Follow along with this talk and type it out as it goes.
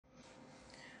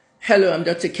Hello, I'm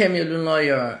Dr. Kemi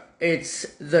Olunloyo. It's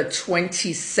the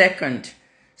 22nd,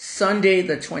 Sunday,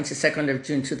 the 22nd of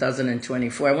June,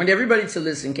 2024. I want everybody to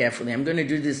listen carefully. I'm going to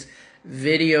do this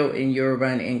video in Yoruba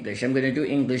and English. I'm going to do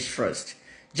English first.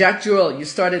 Jack Joel, you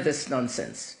started this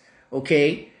nonsense,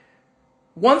 okay?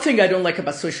 One thing I don't like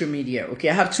about social media, okay?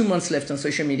 I have 2 months left on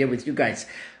social media with you guys.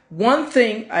 One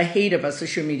thing I hate about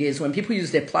social media is when people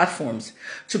use their platforms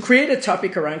to create a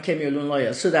topic around Kemi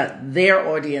Olunloyo so that their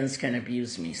audience can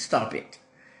abuse me. Stop it.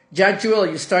 Jack Joel,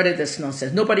 you started this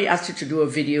nonsense. Nobody asked you to do a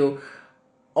video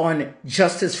on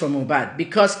justice for Mohbad.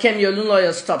 Because Kemi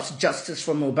Olunloyo stops justice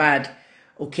for Mohbad,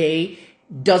 okay,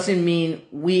 doesn't mean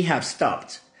we have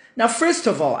stopped. Now, first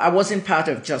of all, I wasn't part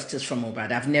of Justice for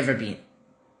Mohbad. I've never been.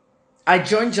 I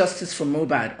joined Justice for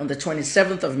Mohbad on the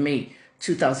 27th of May,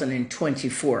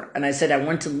 2024. And I said I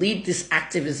want to lead this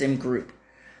activism group.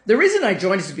 The reason I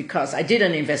joined is because I did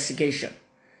an investigation.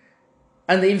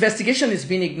 And the investigation is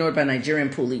being ignored by Nigerian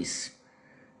police.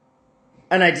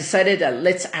 And I decided that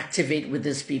let's activate with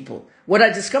these people. What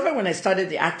I discovered when I started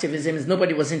the activism is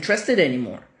nobody was interested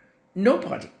anymore.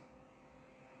 Nobody.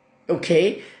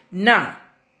 Okay? Now,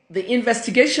 the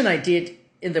investigation I did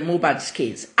in the Mohbad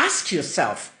case, ask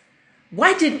yourself,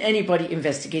 why didn't anybody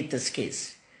investigate this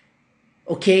case?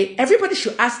 Okay? Everybody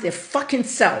should ask their fucking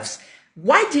selves,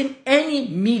 why didn't any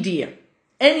media,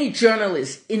 any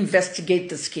journalist investigate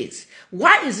this case?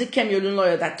 Why is it Kemi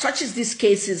Olunloyo that touches these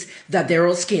cases that they're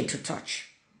all scared to touch?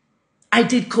 I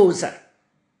did Koza.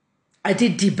 I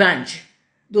did Dibanj.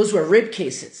 Those were rape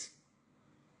cases.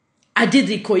 I did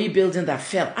the Ikoyi building that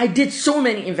fell. I did so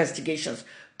many investigations.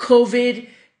 COVID,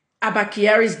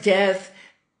 Abakiari's death,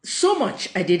 so much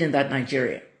I did in that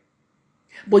Nigeria.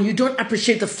 But you don't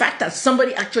appreciate the fact that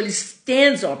somebody actually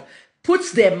stands up,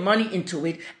 puts their money into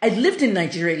it. I lived in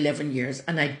Nigeria 11 years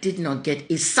and I did not get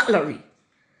a salary.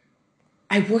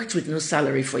 I worked with no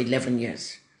salary for 11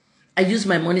 years. I used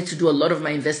my money to do a lot of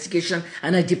my investigation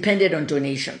and I depended on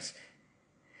donations.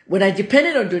 When I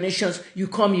depended on donations, you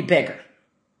call me beggar.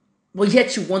 Well,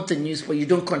 yet you want the news, but you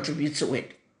don't contribute to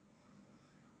it.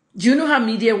 Do you know how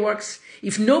media works?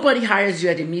 If nobody hires you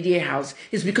at a media house,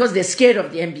 it's because they're scared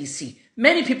of the NBC.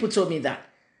 Many people told me that.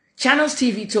 Channels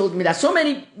TV told me that. So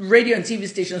many radio and TV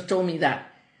stations told me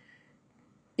that.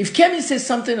 If Kemi says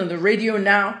something on the radio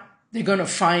now, they're going to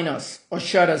fine us or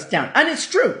shut us down. And it's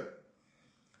true.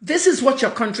 This is what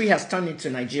your country has turned into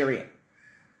Nigeria.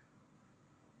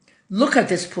 Look at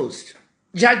this post.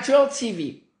 Jack Joel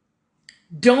TV,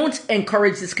 don't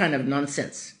encourage this kind of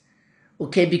nonsense.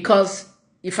 Okay, because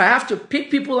if I have to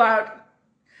pick people out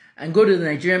and go to the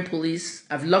Nigerian police,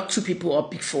 I've locked 2 people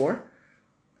up before,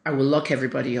 I will lock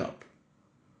everybody up.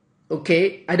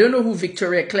 Okay? I don't know who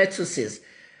Victoria Kletos is,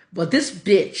 but this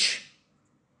bitch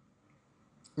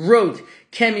wrote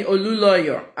Kemi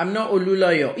Olunloyo. I'm not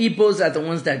Olunloyo. Igbos are the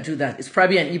ones that do that. It's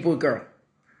probably an Igbo girl.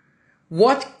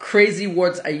 What crazy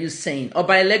words are you saying?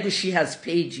 Oba ELEGUSHI has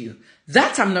paid you.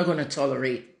 That I'm not going to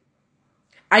tolerate.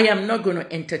 I am not going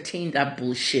to entertain that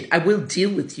bullshit. I will deal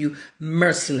with you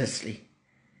mercilessly.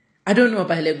 I don't know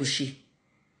Oba ELEGUSHI.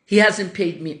 He hasn't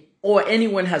paid me, or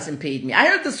anyone hasn't paid me. I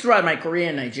heard this throughout my career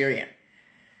in Nigeria.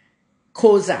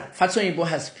 Koza, Fatsonyibo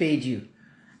has paid you.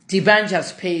 Dibanj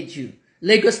has paid you.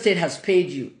 Lagos State has paid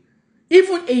you.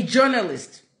 Even a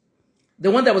journalist,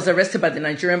 the one that was arrested by the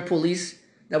Nigerian police,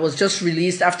 that was just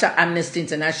released after Amnesty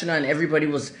International and everybody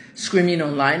was screaming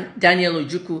online, Daniel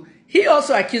Ojukwu, he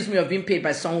also accused me of being paid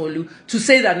by Sanwo-Olu to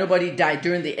say that nobody died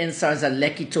during the NSARS at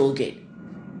Lekki tollgate.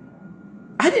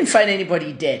 I didn't find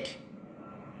anybody dead.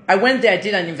 I went there, I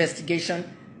did an investigation,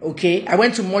 okay? I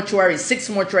went to mortuaries, 6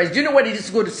 mortuaries. Do you know what it is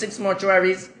to go to 6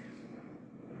 mortuaries?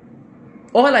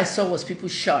 All I saw was people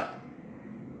shot.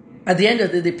 At the end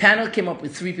of the panel came up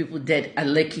with 3 people dead at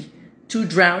Lekki. 2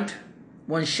 drowned,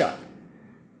 1 shot.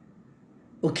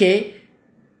 Okay?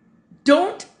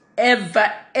 Don't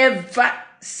ever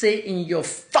say in your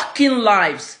fucking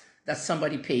lives that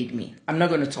somebody paid me. I'm not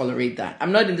going to tolerate that.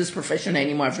 I'm not in this profession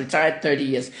anymore. I've retired 30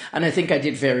 years and I think I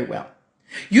did very well.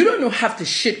 You don't know half the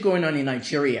shit going on in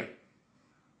Nigeria.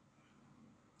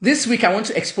 This week I want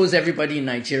to expose everybody in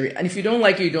Nigeria. And if you don't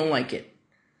like it, you don't like it.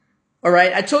 All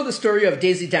right? I told the story of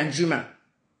Daisy Danjuma,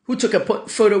 who took a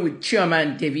photo with Chioma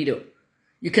and Davido.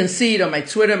 You can see it on my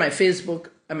Twitter, my Facebook,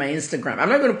 and my Instagram. I'm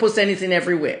not going to post anything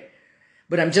everywhere.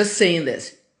 But I'm just saying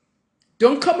this.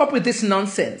 Don't come up with this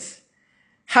nonsense.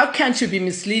 How can't you be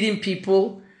misleading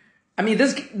people? I mean,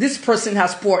 this person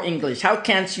has poor English. How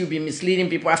can't you be misleading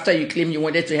people after you claim you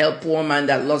wanted to help poor man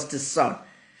that lost his son?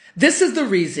 This is the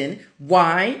reason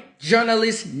why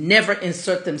journalists never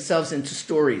insert themselves into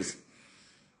stories.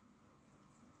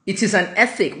 It is an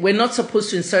ethic. We're not supposed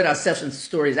to insert ourselves into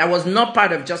stories. I was not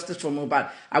part of Justice for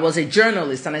Mohbad. I was a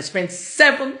journalist and I spent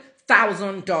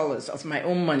 $7,000 of my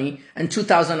own money and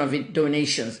 $2,000 of it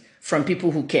donations from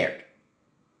people who cared.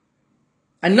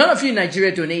 And none of you in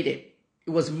Nigeria donated.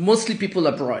 It was mostly people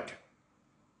abroad.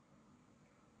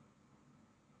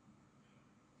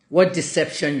 What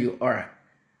deception you are.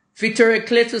 Victoria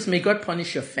Cletus, may God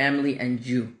punish your family and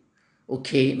you.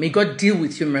 Okay? May God deal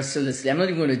with you mercilessly. I'm not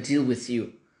even going to deal with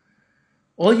you.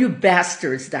 All you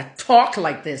bastards that talk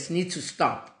like this need to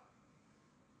stop.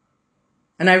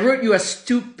 And I wrote you a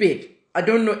stupid, I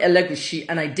don't know Elegushi,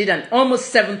 and I did an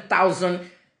almost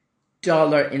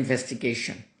 $7,000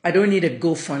 investigation. I don't need a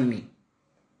GoFundMe.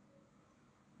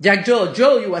 Jack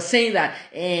Joel, you were saying that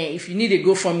if you need a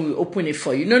GoFundMe, we'll open it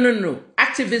for you. No.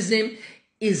 Activism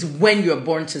is when you're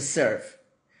born to serve.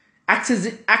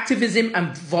 Activism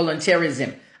and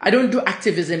volunteerism. I don't do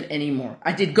activism anymore.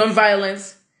 I did gun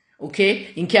violence, okay,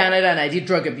 in Canada, and I did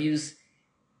drug abuse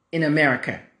in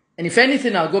America. And if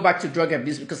anything, I'll go back to drug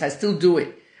abuse because I still do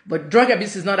it. But drug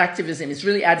abuse is not activism. It's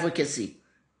really advocacy.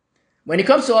 When it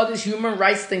comes to all these human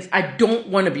rights things, I don't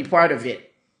want to be part of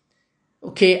it.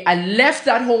 Okay, I left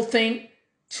that whole thing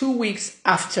 2 weeks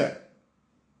after.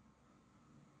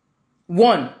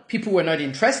 1, people were not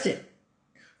interested.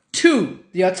 2,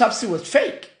 the autopsy was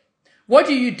fake. What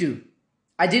do?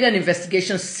 I did an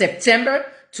investigation September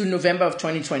to November of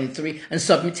 2023 and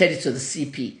submitted it to the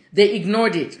CP. They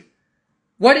ignored it.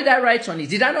 What did I write on it?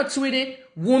 Did I not tweet it?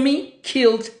 Wunmi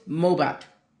killed Mohbad.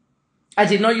 I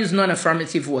did not use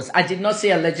non-affirmative words. I did not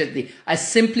say allegedly. I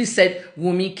simply said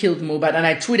Wunmi killed Mohbad, and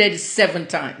I tweeted it 7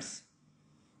 times.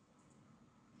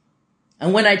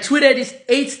 And when I tweeted it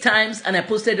 8 times and I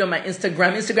posted it on my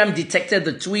Instagram detected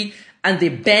the tweet and they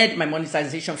banned my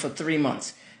monetization for 3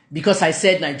 months because I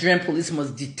said Nigerian police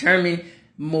must determine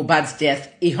Mohbad's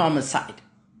death a homicide.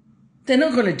 They're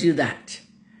not going to do that.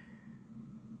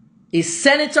 A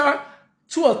senator,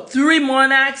 2 or 3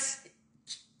 monarchs,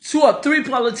 2 or 3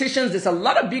 politicians, there's a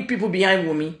lot of big people behind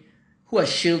Wunmi who are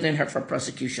shielding her for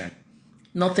prosecution.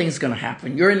 Nothing's going to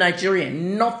happen. You're in Nigeria.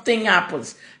 Nothing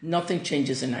happens. Nothing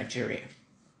changes in Nigeria.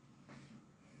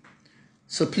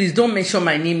 So please don't mention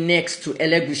my name next to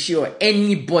Elegushi or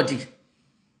anybody.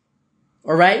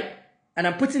 All right? And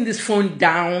I'm putting this phone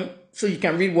down so you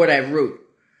can read what I wrote.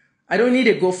 I don't need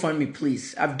a GoFundMe,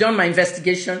 please. I've done my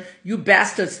investigation. You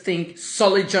bastards think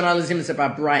solid journalism is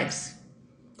about bribes.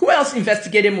 Who else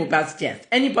investigated Mohbad's death?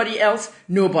 Anybody else?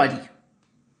 Nobody.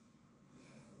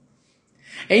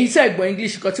 And you said,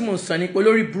 English,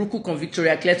 Olori Bruku con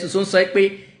Victoria Cletus, on sọ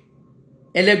pé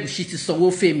Elegushi ti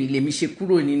sanwó fèmí lèmi ṣe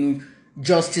kúrò nínú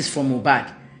justice for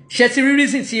Mohbad. Ṣé ti rí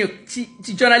reason tí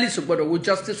journalists ò gbọdọ̀ wo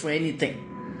justice for anything.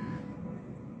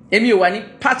 Èmi ò wà ní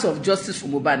part of justice for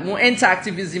Mohbad. Mo enter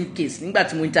activism case nígbà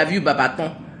tí mo interview bàbá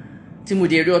tán tí mo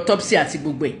dé rí autopsy àti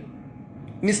gbogbo ẹ̀.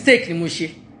 Mistake ni mo ṣe.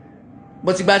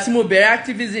 But ìgbà tí mo bẹ̀rẹ̀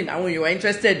activism, àwọn èèyàn were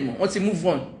interested mọ́, wọ́n ti move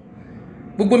on.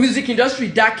 Gbogbo music industry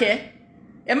dákẹ́.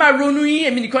 Ẹ máa ronú yín,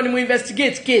 èmi nìkan ni mo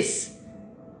investigate case.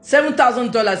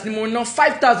 $7,000 ni mo ná,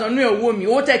 $5,000 ní owó mi,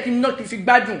 owó tẹ́ kí n ná kí n fi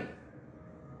gbádùn.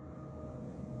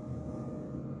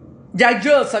 Jack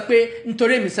Joel sọ pé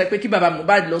nítorí èmi sọ pé kí bàbá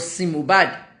Mohbad lọ sin Mohbad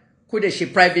kó dẹ̀ ṣe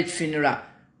private funeral.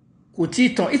 Kò tí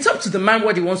ì tán. It's up to the man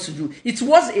what he wants to do. It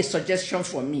was a suggestion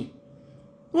from me.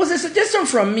 It was a suggestion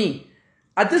from me.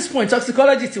 At this point,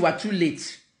 toxicology were too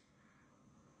late.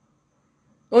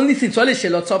 Only thing to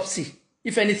shell autopsy,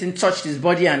 if anything touched his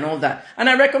body and all that. And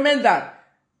I recommend that.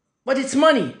 But it's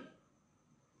money.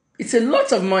 It's a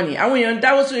lot of money. And when you're on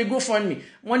Dawo, so you go fund me.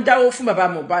 One Dawo from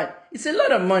Baba Mohbad. It's a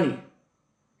lot of money.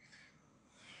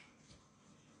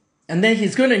 And then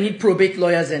he's going to need probate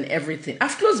lawyers and everything.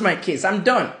 I've closed my case. I'm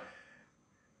done.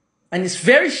 And it's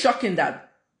very shocking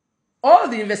that all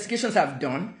the investigations I've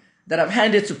done, that I've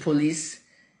handed to police,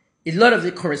 a lot of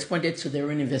it corresponded to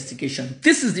their own investigation.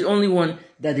 This is the only one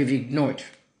that they've ignored.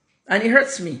 And it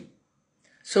hurts me.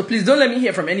 So please don't let me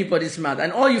hear from anybody's mouth.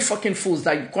 And all you fucking fools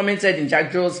that you commented in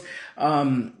Jack Joel's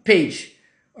page,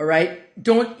 all right?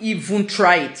 Don't even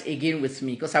try it again with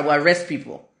me because I will arrest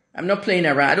people. I'm not playing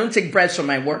around. I don't take bribes for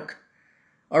my work.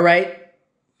 All right?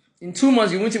 In 2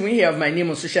 months, you won't even hear of my name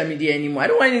on social media anymore. I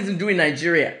don't want anything to do in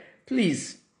Nigeria.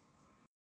 Please.